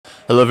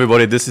Hello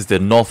everybody, this is the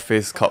North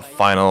Face Cup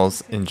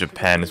Finals in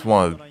Japan. It's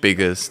one of the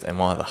biggest and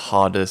one of the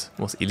hardest,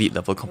 most elite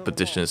level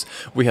competitions.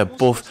 We have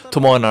both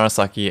Tomoa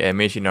Narasaki and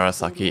Meichi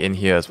Narasaki in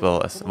here as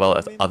well as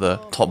other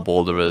top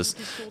boulderers.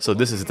 So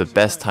this is the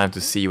best time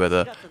to see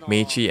whether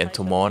Meichi and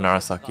Tomoa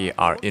Narasaki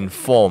are in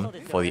form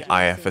for the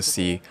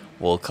IFSC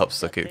World Cup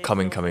circuit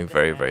coming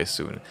very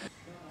soon.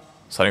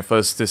 Starting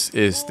first, this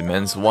is the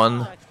men's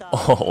one.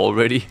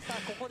 Already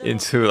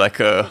into like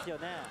a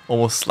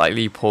almost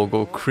slightly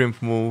pogo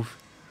crimp move.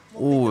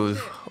 Ooh,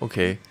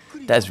 okay.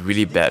 That's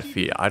really bad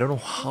feet. I don't know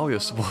how you're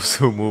supposed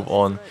to move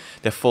on.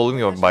 They're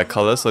following by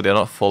color, so they're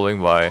not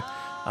following by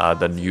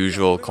the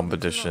usual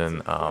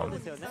competition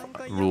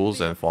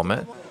rules and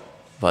format.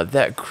 But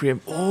that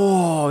crimp,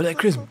 that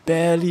crimp's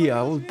barely,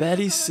 I would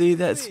barely say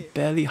that's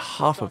barely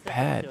half a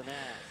pad.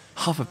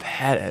 Half a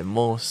pad at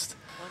most.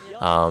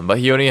 But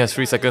he only has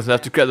 3 seconds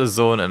left to clear the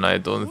zone, and I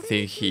don't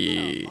think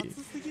he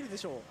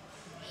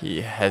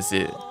has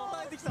it.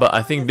 But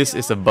I think this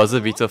is a buzzer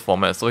beater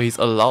format, so he's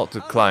allowed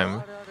to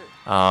climb.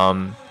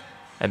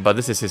 But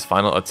this is his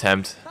final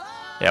attempt.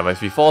 Yeah, but if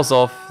he falls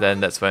off,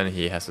 then that's when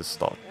he has to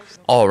stop.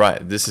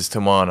 Alright, this is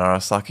Tomoa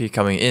Narasaki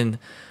coming in.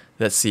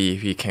 Let's see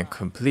if he can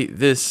complete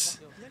this.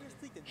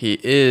 He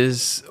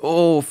is...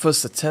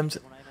 first attempt.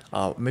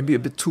 Maybe a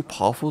bit too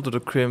powerful to the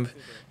crimp.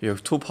 You're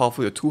too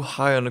powerful, you're too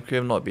high on the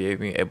crimp, not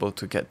being able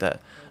to get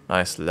that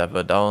nice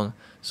lever down.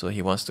 So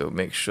he wants to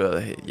make sure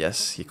that,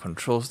 yes, he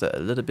controls that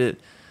a little bit.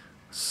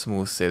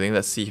 Smooth sailing.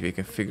 Let's see if he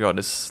can figure out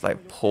this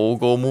like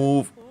pogo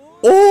move.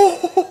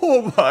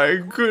 Oh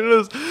my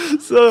goodness!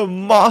 So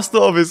master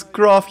of his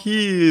craft.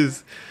 He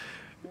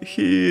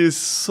is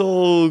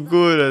so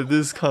good at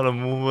this kind of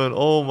movement.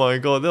 Oh my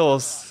god, that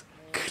was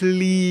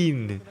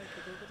clean.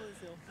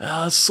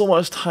 So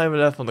much time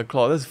left on the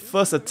clock. This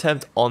first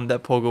attempt on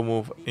that pogo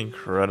move,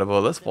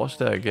 incredible. Let's watch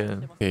that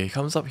again. Okay, he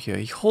comes up here.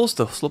 He holds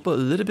the sloper a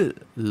little bit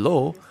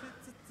low.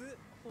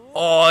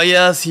 Oh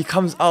yes, he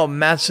comes out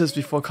matches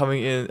before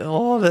coming in.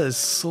 Oh, that is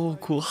so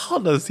cool. How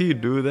does he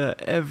do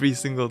that every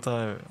single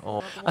time?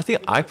 I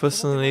think I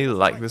personally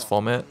like this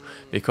format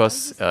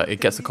because it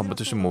gets the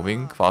competition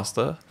moving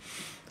faster.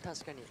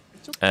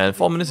 And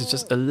 4 minutes is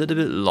just a little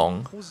bit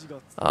long.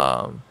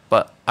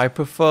 But I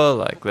prefer,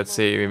 like, let's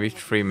say maybe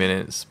 3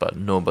 minutes but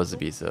no buzzer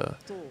beater.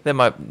 There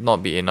might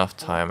not be enough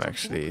time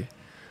actually.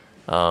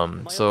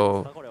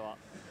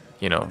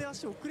 You know,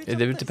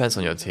 it depends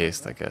on your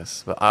taste, I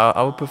guess. But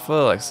I would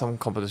prefer like some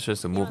competitions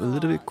to move a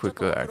little bit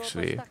quicker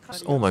actually.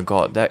 Oh my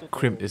god, that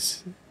crimp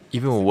is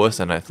even worse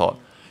than I thought.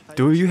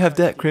 Do you have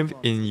that crimp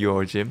in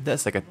your gym?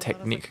 That's like a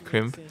technique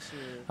crimp.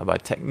 By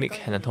technique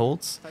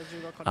handholds.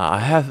 I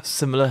have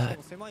similar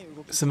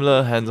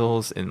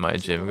handles in my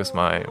gym because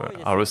my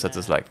RO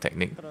setters like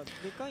technique.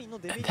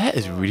 And that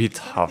is really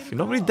tough.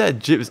 Normally that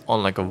jib is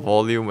on like a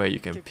volume where you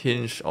can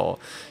pinch or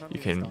you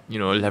can,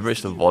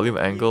 leverage the volume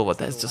angle, but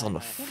that's just on a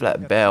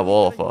flat bare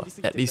wall of a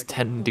at least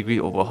 10-degree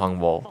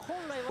overhung wall.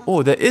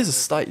 Oh, there is a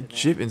slight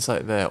jib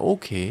inside there.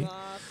 Okay.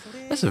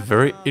 That's a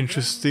very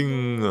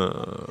interesting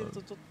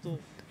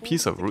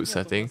piece of root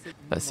setting.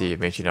 Let's see if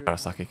Meichi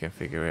Narasaki can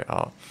figure it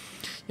out.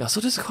 Yeah,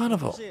 so this is kind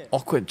of an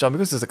awkward jump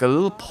because there's like a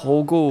little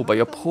pogo, but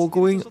you're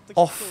pogoing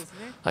off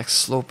like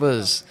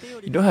slopers.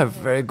 You don't have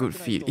very good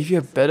feet. If you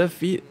have better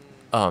feet,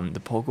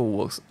 the pogo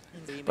works.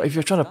 But if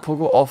you're trying to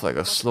pogo off like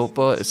a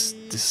sloper, it's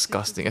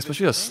disgusting.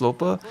 Especially a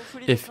sloper,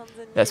 if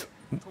that's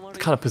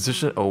kind of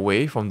positioned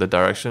away from the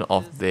direction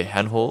of the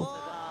handhold.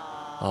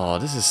 Oh,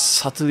 this is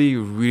subtly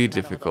really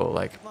difficult.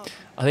 Like,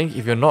 I think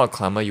if you're not a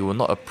climber, you will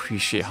not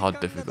appreciate how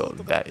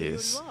difficult that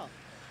is.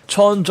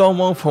 Jong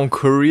from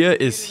Korea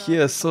is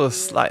here, so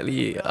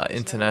slightly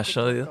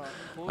international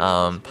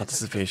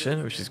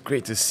participation, which is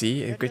great to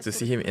see. It's great to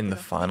see him in the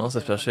finals,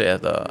 especially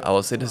at I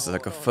would say this is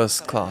like a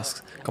first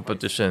class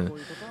competition,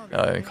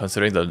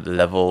 considering the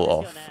level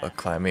of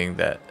climbing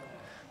that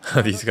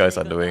these guys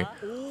are doing.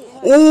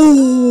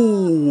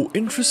 Oh,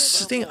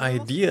 interesting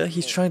idea.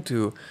 He's trying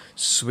to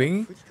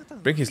swing,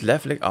 bring his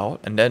left leg out,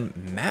 and then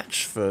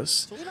match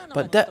first.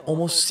 But that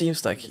almost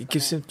seems like it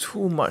gives him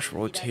too much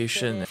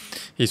rotation.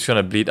 He's trying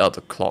to bleed out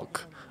the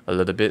clock a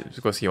little bit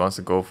because he wants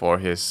to go for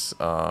his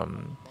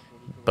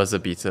buzzer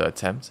beater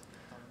attempt.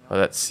 But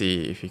let's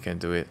see if he can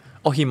do it.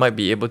 Oh, he might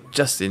be able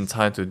just in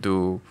time to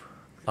do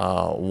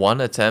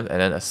one attempt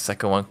and then a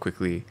second one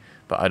quickly.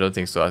 But I don't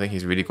think so. I think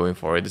he's really going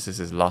for it. This is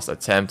his last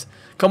attempt.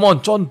 Come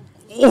on, John!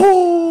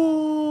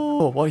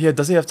 Oh! Well,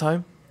 does he have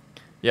time?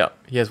 Yeah,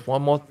 he has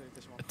one more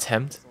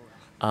attempt.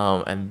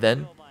 And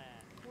then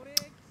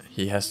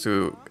he has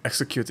to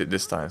execute it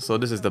this time. So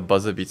this is the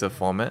buzzer beater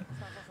format.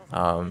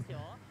 The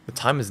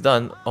time is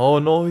done. Oh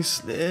no, he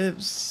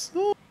slips.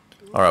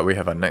 Alright, we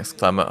have our next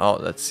climber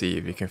out. Let's see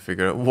if we can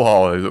figure it.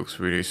 Wow, it looks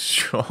really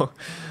strong.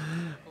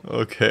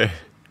 Okay.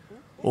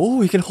 Oh,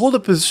 he can hold the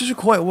position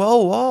quite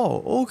well.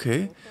 Wow,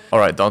 okay.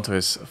 Alright, down to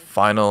his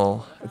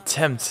final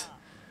attempt.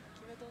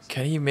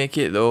 Can he make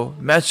it though?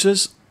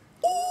 Matches.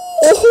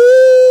 Oh!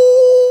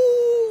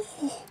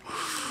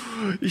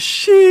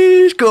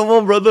 Sheesh, come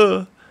on,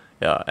 brother.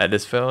 Yeah, at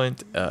this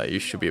point, you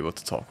should be able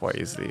to talk quite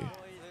easily.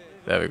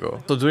 There we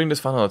go. So during this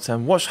final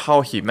attempt, watch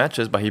how he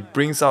matches, but he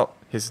brings out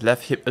his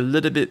left hip a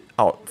little bit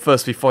out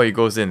first before he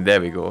goes in. There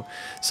we go.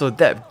 So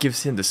that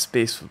gives him the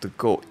space to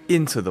go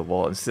into the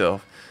wall instead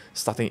of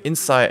starting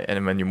inside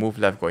and when you move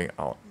left going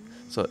out.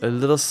 So a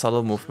little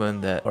subtle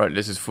movement there. Alright,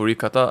 this is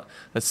Furikata.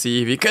 Let's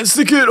see if he can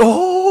stick it.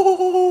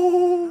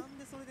 Oh!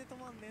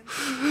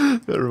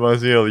 That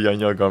reminds me of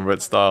Yanya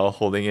Gumret style,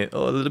 holding it a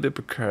little bit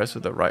precarious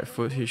with the right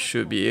foot. He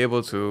should be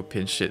able to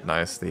pinch it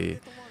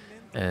nicely.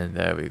 And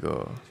there we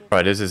go.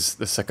 Alright, this is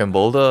the second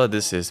boulder.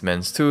 This is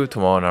men's 2.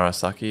 Tomoa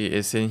Narasaki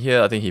is in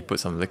here. I think he put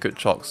some liquid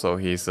chalk, so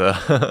he's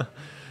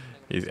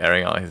he's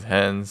airing out his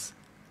hands.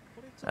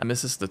 And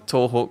misses the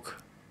toe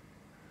hook.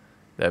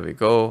 There we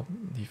go.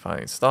 He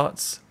finally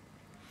starts.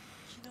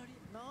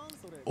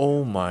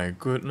 Oh my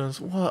goodness,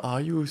 what are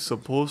you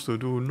supposed to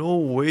do? No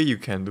way you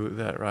can do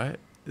that, right?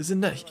 Isn't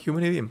that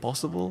humanly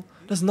impossible?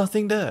 There's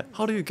nothing there.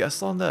 How do you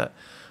guess on that?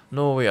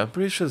 No way, I'm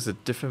pretty sure there's a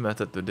different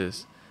method to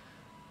this.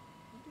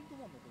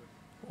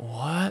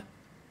 What?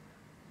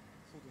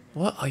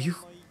 What are you...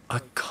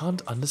 I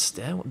can't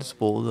understand what this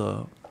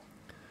boulder...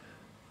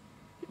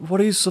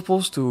 What are you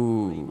supposed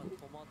to...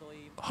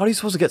 How are you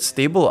supposed to get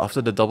stable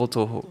after the double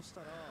toe hook?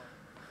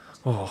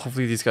 Oh,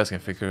 hopefully these guys can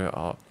figure it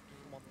out.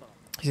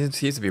 He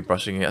seems to be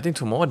brushing it. I think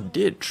Tomoa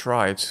did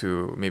try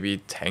to maybe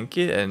tank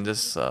it and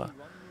just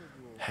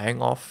hang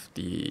off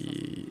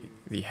the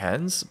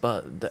hands,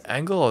 but the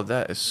angle of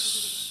that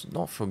is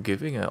not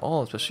forgiving at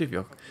all, especially if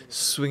you're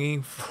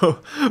swinging from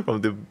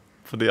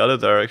the other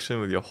direction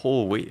with your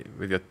whole weight,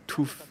 with your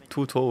two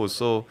toes.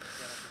 So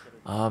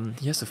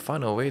he has to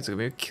find a way to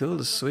maybe kill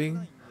the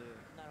swing,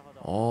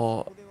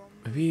 or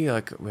maybe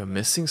like we're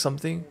missing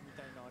something.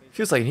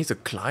 Feels like he needs to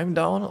climb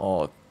down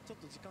or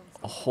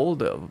hold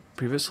the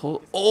previous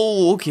hold.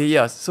 Oh, okay,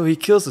 yeah. So he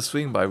kills the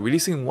swing by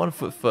releasing one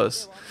foot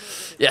first.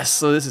 Yes,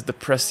 so this is the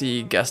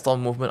pressy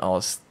Gaston movement I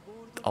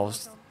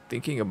was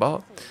thinking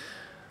about.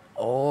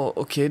 Oh,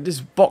 okay. This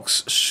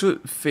box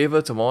should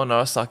favor Tomoa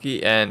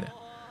Narasaki, and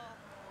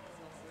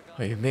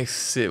it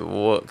makes it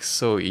work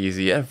so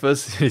easy. At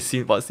first, it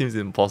seems what seems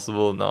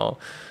impossible. Now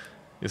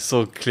it's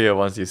so clear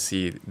once you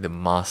see the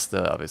master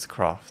of his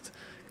craft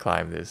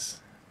climb this.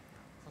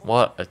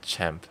 What a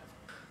champ.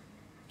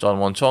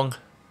 Chong.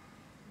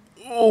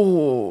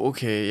 Oh,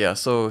 okay, yeah,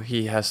 so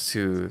he has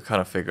to kind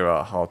of figure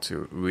out how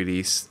to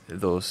release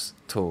those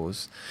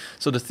toes.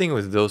 So the thing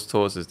with those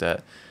toes is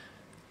that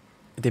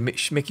they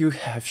make you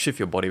shift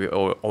your body weight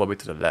all the way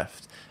to the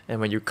left. And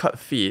when you cut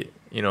feet,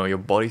 you know, your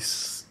body,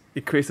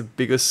 it creates a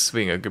bigger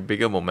swing, a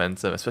bigger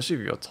momentum, especially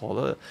if you're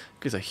taller. It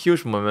creates a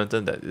huge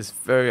momentum that is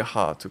very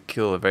hard to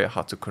kill, very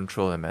hard to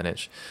control and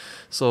manage.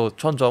 So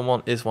Chong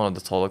is one of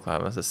the taller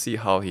climbers. Let's see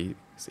how he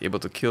is able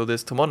to kill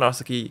this. Tomoa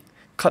Narasaki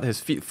cut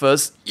his feet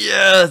first.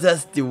 Yeah,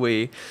 that's the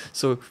way.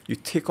 So you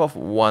take off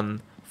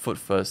one foot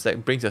first.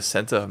 That brings your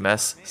center of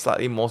mass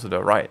slightly more to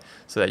the right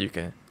so that you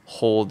can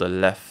hold the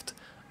left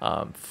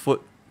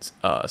foot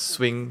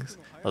swings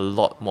a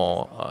lot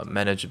more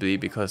manageably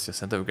because your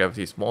center of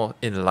gravity is more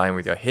in line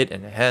with your head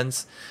and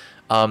hands.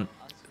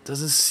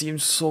 Doesn't seem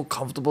so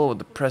comfortable with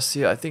the press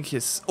here. I think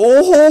he's...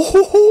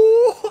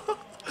 Oh!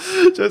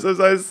 Just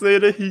as I say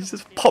that, he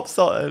just pops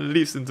out and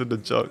leaps into the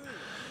jug.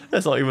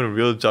 That's not even a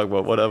real jug,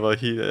 but whatever.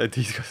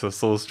 These guys are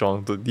so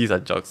strong. These are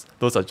jugs.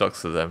 Those are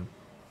jugs to them.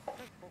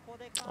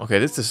 Okay,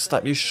 this is a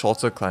slightly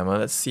shorter climber.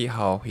 Let's see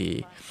how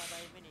he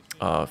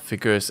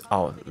figures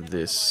out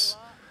this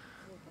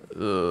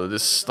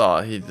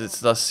start. He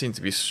does seem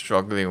to be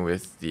struggling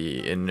with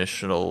the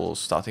initial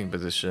starting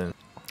position.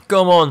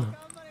 Come on!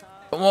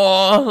 Come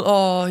on!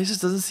 Oh, he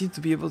just doesn't seem to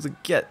be able to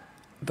get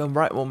the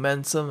right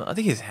momentum. I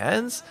think his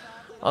hands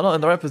are not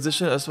in the right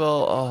position as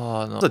well.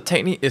 Oh no. The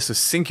technique is to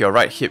sink your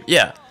right hip.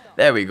 Yeah,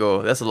 there we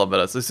go. That's a lot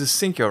better. So it's to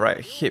sink your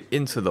right hip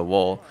into the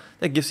wall.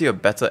 That gives you a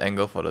better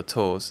angle for the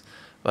toes.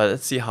 But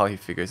let's see how he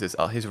figures this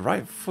out. His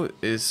right foot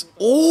is...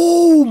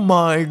 Oh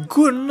my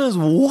goodness,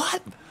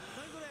 what?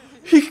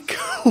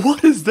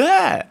 What is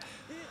that?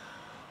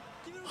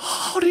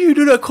 How do you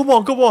do that? Come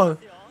on, come on.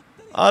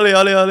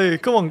 Ale.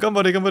 Come on,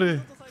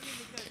 gambare.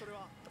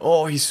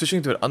 Oh, he's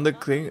switching to an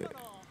undercling.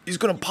 He's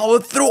gonna power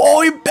through.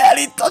 Oh, he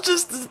barely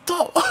touches the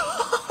top.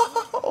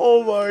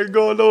 Oh my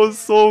god, that was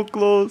so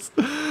close.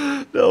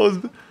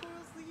 That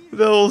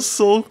was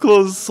so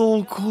close,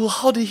 so cool.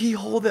 How did he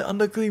hold that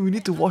undercling? We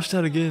need to watch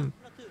that again.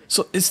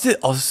 So instead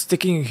of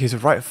sticking his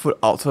right foot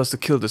out first to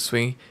kill the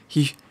swing,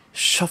 he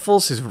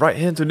shuffles his right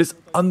hand to this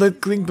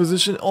undercling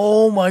position.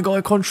 Oh my god,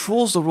 it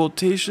controls the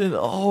rotation.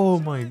 Oh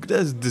my god,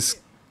 that's this.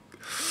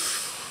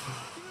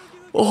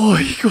 Oh,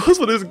 he goes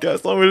for this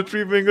Gaston with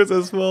 3 fingers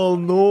as well.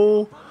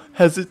 No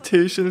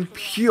hesitation,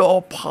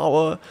 pure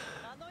power.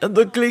 And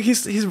the click,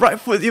 his right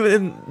foot is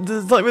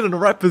not even in the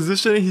right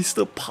position. He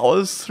still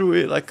powers through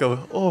it like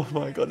a... Oh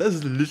my god,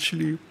 that's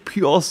literally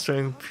pure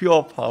strength,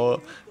 pure power.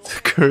 It's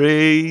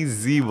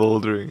crazy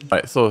bouldering.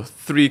 Alright, so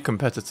 3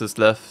 competitors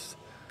left.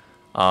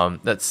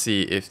 Let's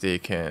see if they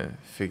can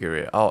figure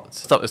it out.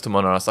 Start is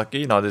Tomoa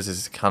Narasaki. Now this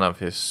is kind of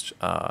his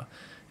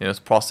his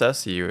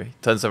process. He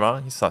turns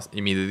around, he starts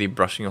immediately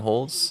brushing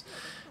holds.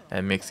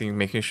 and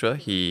making sure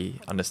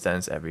he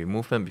understands every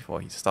movement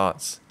before he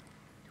starts.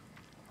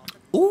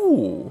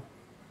 Ooh!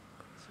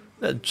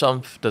 That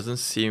jump doesn't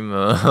seem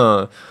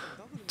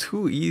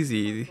too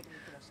easy.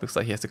 Looks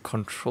like he has to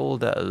control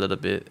that a little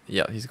bit.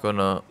 Yeah, he's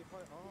gonna...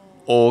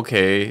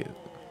 Okay.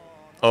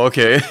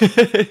 Okay.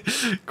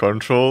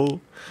 Control,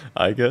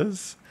 I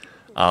guess.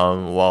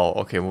 Wow,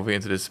 okay, moving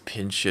into this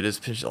pinch here. This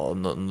pinch, oh,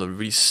 not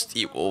really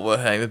steep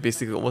overhang. That's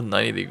basically almost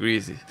 90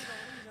 degrees.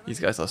 These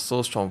guys are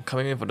so strong.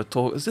 Coming in for the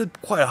toe. Is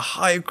it quite a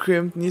high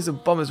crimp? Needs to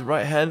bump his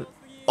right hand.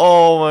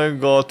 Oh my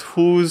god,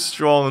 too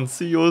strong.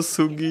 Suyo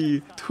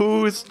Sugi.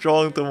 Too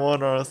strong, Tomoa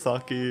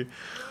Narasaki.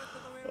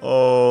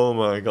 Oh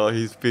my god,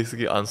 he's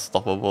basically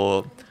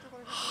unstoppable.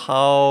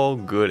 How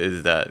good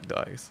is that,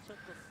 guys?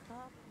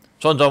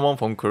 Chong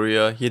from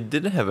Korea, he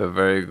didn't have a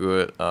very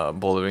good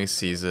bouldering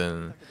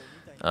season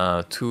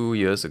 2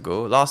 years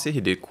ago. Last year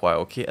he did quite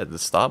okay at the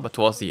start, but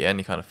towards the end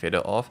he kind of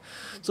faded off.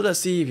 So let's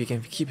see if he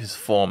can keep his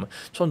form.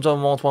 Chong is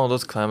one of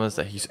those climbers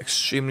that he's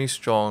extremely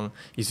strong,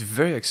 he's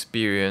very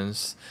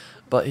experienced,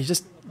 but he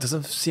just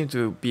doesn't seem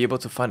to be able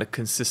to find the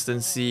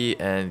consistency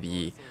and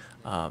the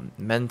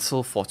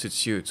mental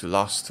fortitude to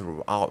last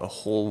throughout a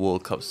whole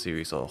World Cup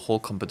series or a whole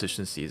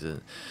competition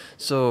season.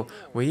 So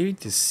we need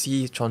to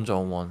see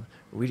Chong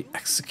really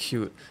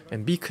execute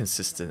and be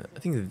consistent. I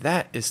think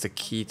that is the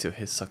key to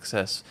his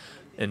success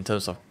in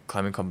terms of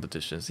climbing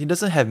competitions. He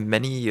doesn't have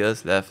many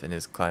years left in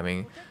his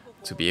climbing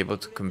to be able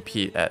to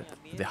compete at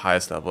the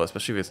highest level,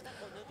 especially with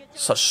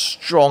such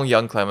strong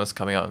young climbers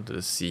coming out into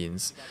the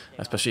scenes,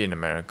 especially in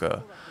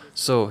America.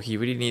 So he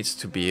really needs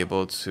to be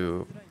able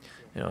to,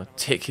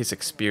 take his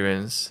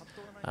experience,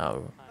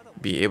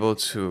 be able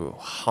to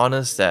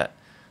harness that,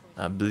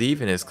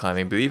 believe in his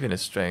climbing, believe in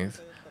his strength,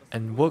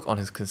 and work on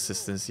his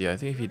consistency. I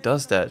think if he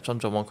does that, Chong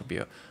could be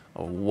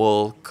a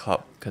World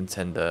Cup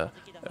contender,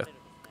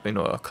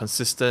 a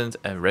consistent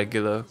and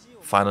regular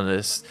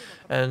finalist,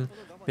 and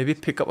maybe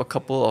pick up a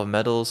couple of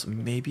medals.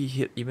 Maybe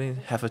he'd even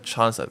have a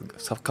chance at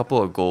a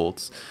couple of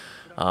golds.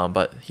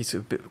 But he's a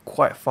bit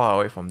quite far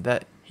away from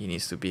that. He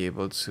needs to be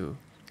able to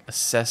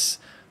assess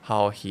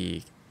how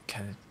he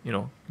can,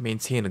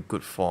 maintain a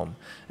good form,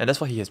 and that's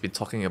what he has been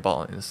talking about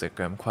on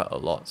Instagram quite a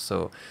lot.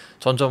 So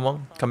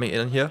Chong coming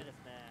in here,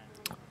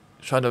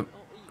 trying to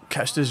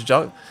catch this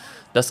jug.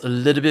 That's a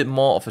little bit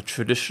more of a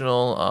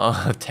traditional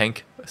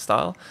tank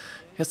style.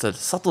 He has a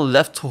subtle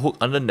left toe hook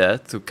under there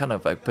to kind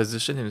of like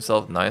position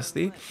himself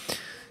nicely.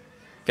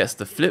 Gets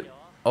the flip.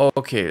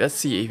 Okay, let's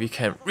see if he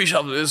can reach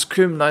up to his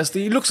crimp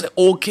nicely. Looks like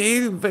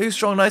okay, very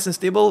strong, nice and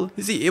stable.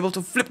 Is he able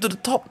to flip to the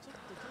top?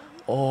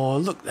 Oh,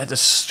 look at the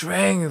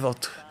strength of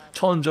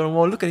Chong.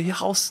 Look at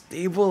how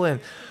stable, and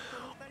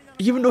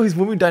even though he's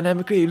moving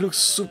dynamically, he looks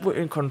super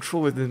in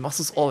control with his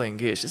muscles all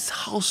engaged. It's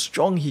how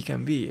strong he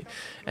can be.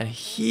 And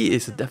he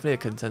is definitely a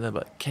contender,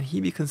 but can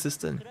he be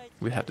consistent?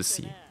 We have to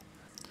see.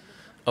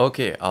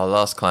 Okay, our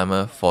last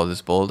climber for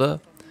this boulder.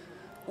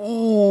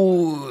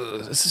 Ooh,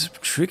 this is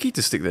tricky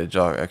to stick that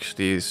jog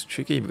actually. It's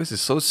tricky because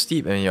it's so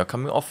steep and you're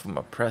coming off from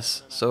a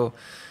press. So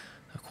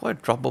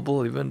quite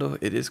droppable even though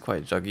it is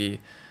quite juggy.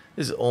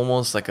 This is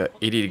almost like a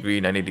 80 degree,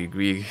 90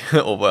 degree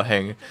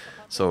overhang.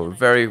 So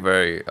very,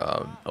 very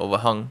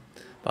overhung.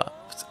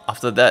 But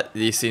after that,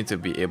 they seem to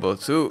be able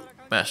to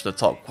match the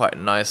top quite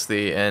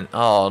nicely, and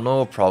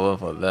no problem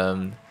for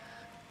them.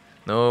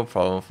 No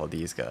problem for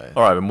these guys.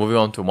 Alright, we're moving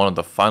on to one of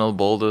the final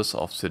boulders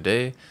of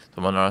today.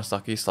 Tomoa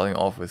Narasaki starting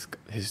off with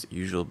his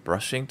usual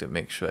brushing to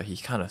make sure he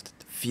kind of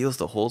feels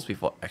the holes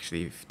before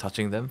actually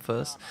touching them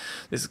first.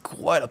 This is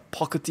quite a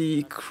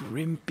pockety,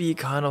 crimpy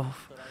kind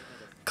of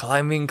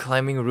climbing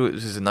route,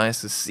 which is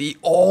nice to see.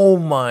 Oh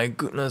my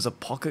goodness, a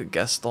pocket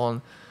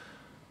Gaston.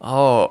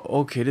 Oh,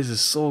 okay, this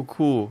is so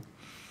cool.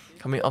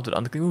 Coming up to the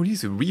undercling, he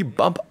needs to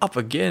re-bump up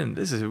again.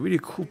 This is a really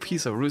cool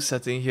piece of route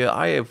setting here.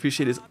 I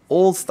appreciate this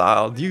old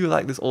style. Do you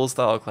like this old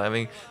style of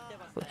climbing?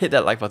 Hit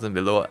that like button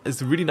below.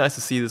 It's really nice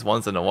to see this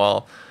once in a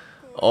while.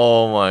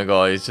 Oh my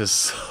god, it's just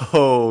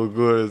so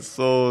good. It's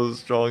so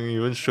strong,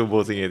 even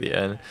showboating at the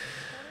end.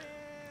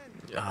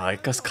 I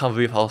just can't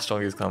believe how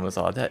strong these climbers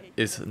are. That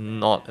is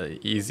not an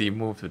easy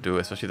move to do,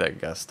 especially that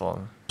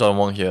Gaston.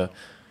 Wong here,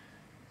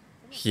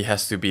 he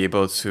has to be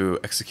able to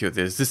execute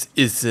this. This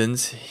isn't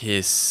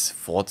his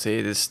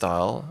forte, this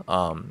style.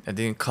 I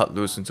think cut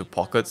loose into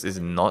pockets is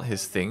not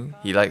his thing.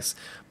 He likes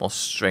more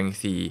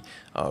strengthy,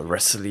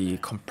 wrestly,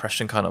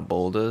 compression kind of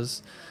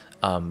boulders.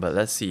 But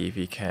let's see if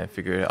he can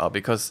figure it out,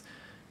 because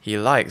he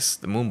likes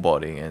the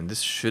moonboarding and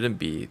this shouldn't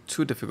be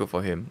too difficult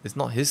for him. It's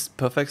not his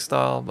perfect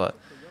style, but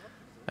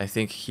I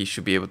think he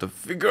should be able to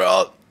figure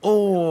out.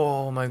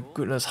 Oh my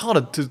goodness, how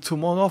did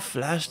Tomoa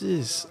flash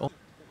this? Oh.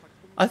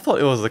 I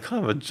thought it was a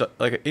kind of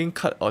like an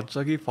in-cut or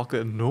juggy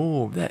pocket.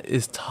 No, that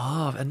is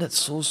tough, and that's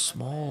so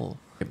small.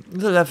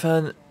 The left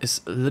hand is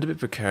a little bit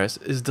precarious.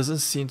 It doesn't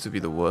seem to be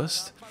the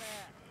worst.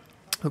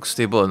 Looks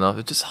stable enough.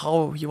 It's just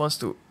how he wants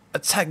to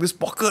attack this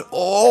pocket.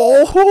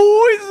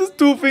 Oh, it's just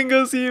 2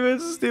 fingers he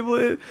managed to stable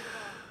it.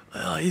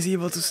 He's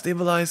able to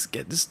stabilize,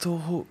 get this toe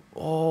hook.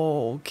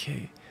 Oh,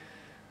 okay.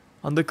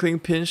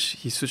 Undercling pinch.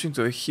 He's switching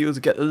to a heel to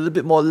get a little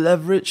bit more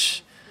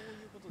leverage.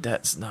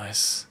 That's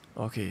nice.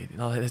 Okay,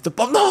 now hit the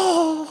bump.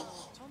 No!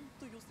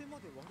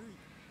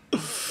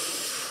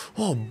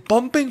 Oh,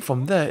 bumping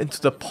from there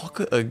into the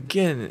pocket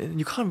again, and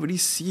you can't really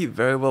see it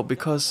very well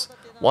because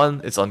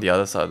one, it's on the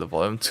other side of the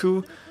volume.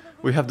 Two,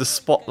 we have the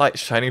spotlight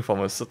shining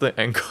from a certain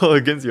angle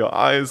against your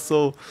eyes,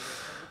 so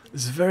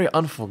it's very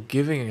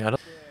unforgiving. You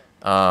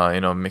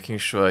know, making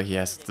sure he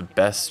has the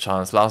best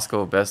chance, last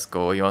goal, best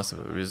goal. He wants to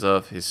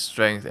reserve his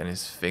strength and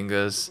his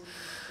fingers.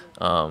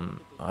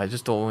 I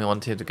just don't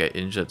want him to get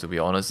injured, to be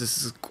honest.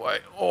 This is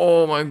quite...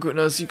 Oh my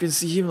goodness, you can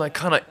see him like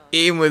kind of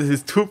aim with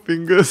his two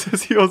fingers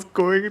as he was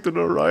going to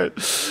the right.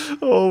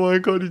 Oh my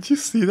god, did you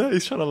see that?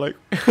 He's trying to like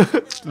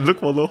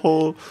look for the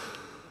hole.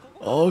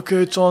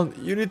 Okay, Chong,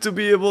 you need to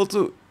be able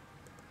to...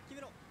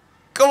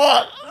 Come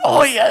on!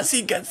 Oh yes,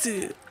 he gets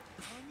it!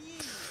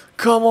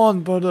 Come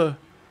on, brother.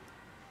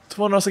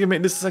 Tomoa Narasaki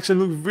made this section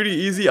look really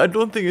easy. I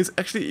don't think it's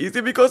actually easy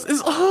because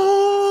it's...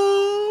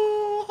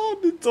 Oh, how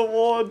did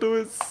Tomoa do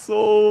it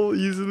so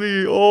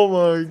easily? Oh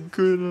my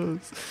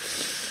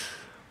goodness.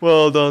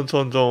 Well done,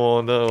 Chong.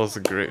 That was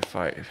a great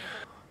fight.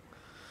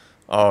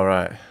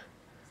 Alright.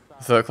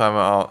 Third climber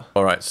out.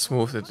 Alright,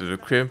 smooth into the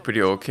crim.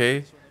 Pretty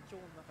okay.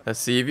 Let's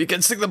see if he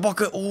can stick the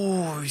pocket.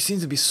 Oh, he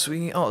seems to be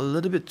swinging out a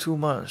little bit too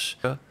much.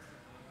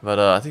 But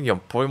I think you're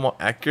probably more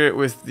accurate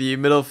with the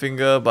middle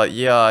finger. But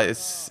yeah,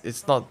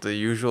 it's not the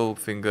usual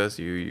fingers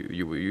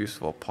you would use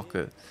for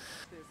pocket.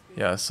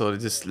 Yeah, so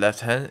this left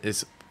hand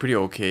is pretty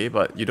okay,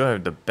 but you don't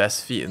have the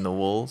best feet in the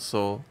world,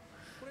 so...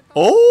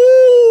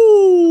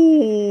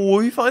 Oh!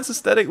 He finds a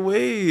static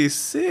way.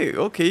 Sick.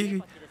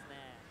 Okay.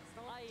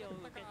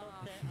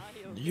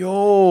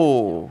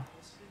 Yo!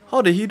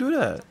 How did he do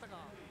that?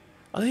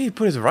 I think he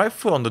put his right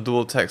foot on the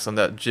dual text on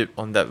that jib,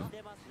 on that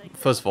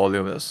first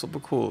volume. That's super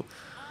cool.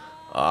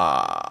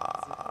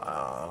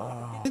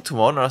 I think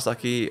Tomoa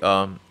Narasaki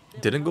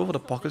didn't go for the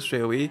pocket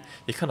straight away.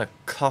 He kind of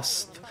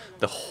clasped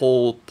the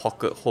whole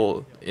pocket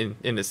hole in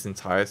its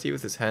entirety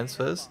with his hands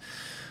first.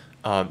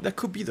 That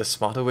could be the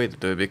smarter way to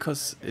do it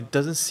because it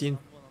doesn't seem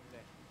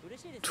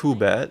too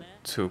bad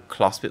to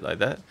clasp it like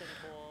that.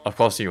 Of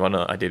course, you want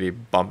to ideally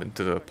bump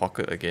into the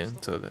pocket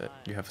again so that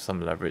you have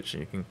some leverage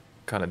and you can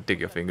kind of dig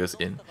your fingers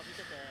in.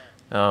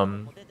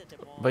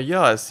 But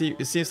yeah, it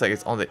seems like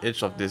it's on the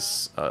edge of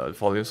this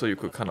volume, so you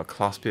could kind of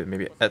clasp it,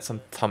 maybe add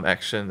some thumb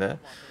action there.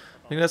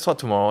 I think that's what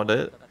Tomoa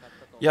did.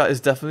 Yeah,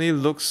 it definitely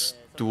looks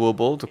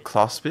doable to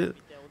clasp it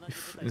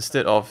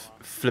instead of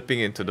flipping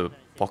into the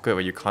pocket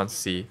where you can't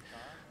see.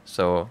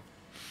 So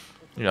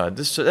yeah,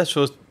 that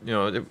shows, you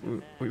know,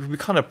 we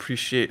can't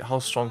appreciate how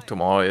strong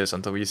Tomoa is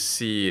until we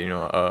see, you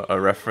know, a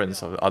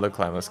reference of other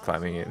climbers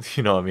climbing it.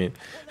 You know what I mean?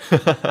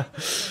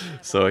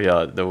 So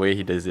yeah, the way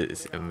he does it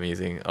is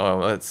amazing.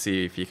 Let's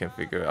see if he can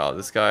figure it out.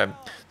 This guy,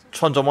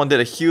 Chong did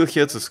a heel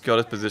here to secure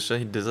this position.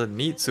 He doesn't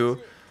need to.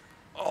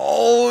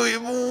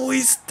 Oh,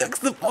 he stacks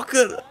the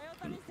pocket.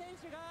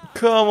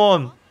 Come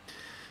on.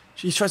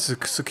 He tries to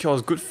secure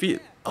his good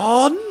feet.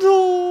 Oh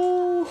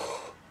no!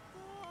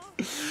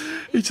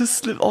 He just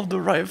slipped off the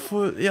right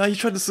foot. Yeah, he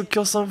tried to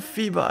secure some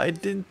feet, but I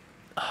didn't.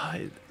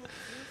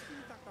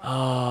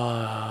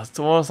 Tomoa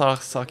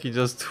Narasaki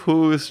just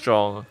too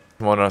strong.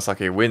 Tomoa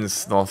Narasaki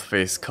wins North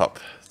Face Cup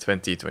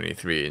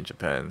 2023 in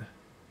Japan.